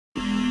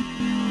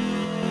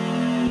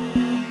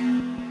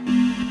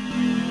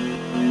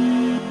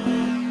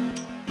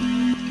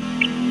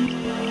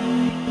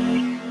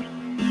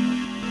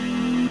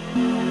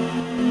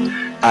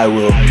I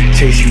will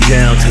chase you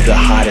down to the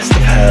hottest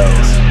of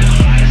hells.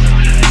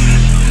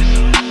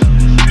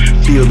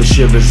 Feel the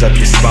shivers up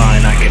your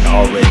spine, I can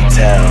already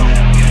tell.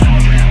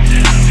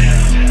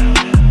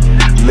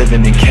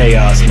 Living in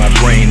chaos, my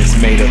brain is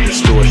made of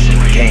distortion.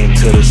 Came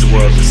to this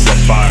world to set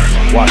fire,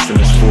 watch the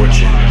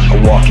misfortune. A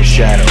walking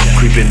shadow,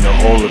 creeping the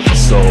hole of your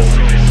soul.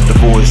 The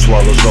void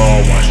swallows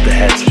all, watch the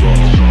heads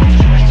roll.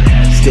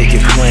 Stake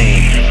your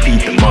claim, feed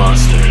the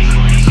monster.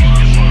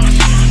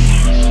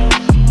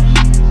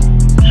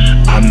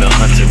 I'm the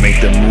hunter,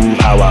 make the move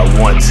how I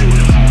want to.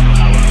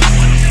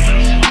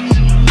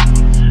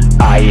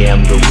 I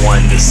am the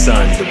one, the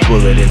sun, the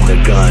bullet in the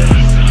gun.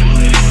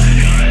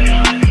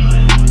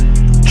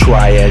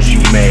 Try as you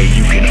may,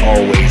 you can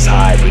always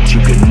hide, but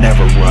you can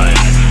never run.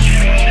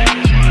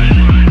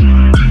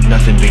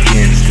 Nothing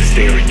begins to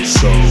stare in your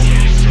soul.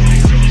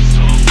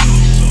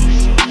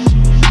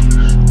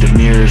 The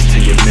mirrors to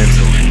your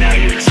mental, and now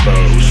you're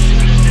exposed.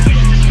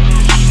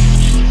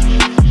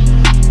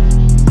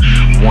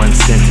 One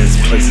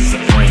sentence places a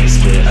brain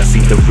split. I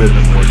see the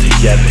rhythm more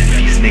together.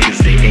 These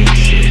niggas, they ain't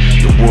shit.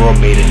 The world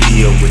made a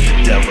deal with the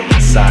devil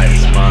inside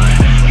his mind.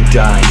 You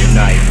die in your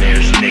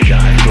nightmares, nigga,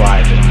 I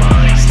thrive in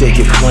mine. Stake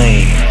your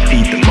claim,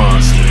 feed the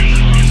monster.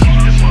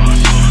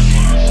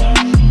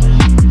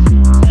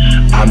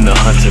 I'm the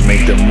hunter,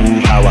 make the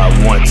move how I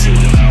want to.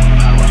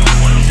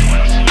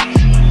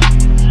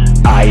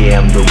 I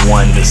am the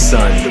one, the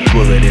sun, the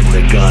bullet in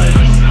the gun.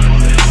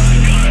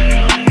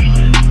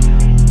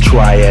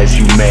 Try as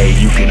you may,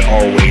 you can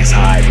always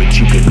hide, but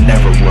you can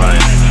never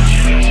run.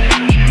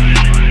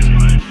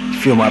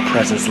 Feel my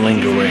presence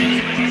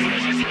lingering,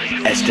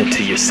 etched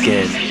into your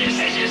skin,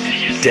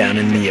 down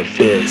in the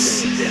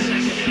abyss,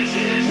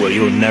 where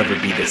you'll never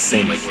be the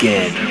same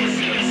again.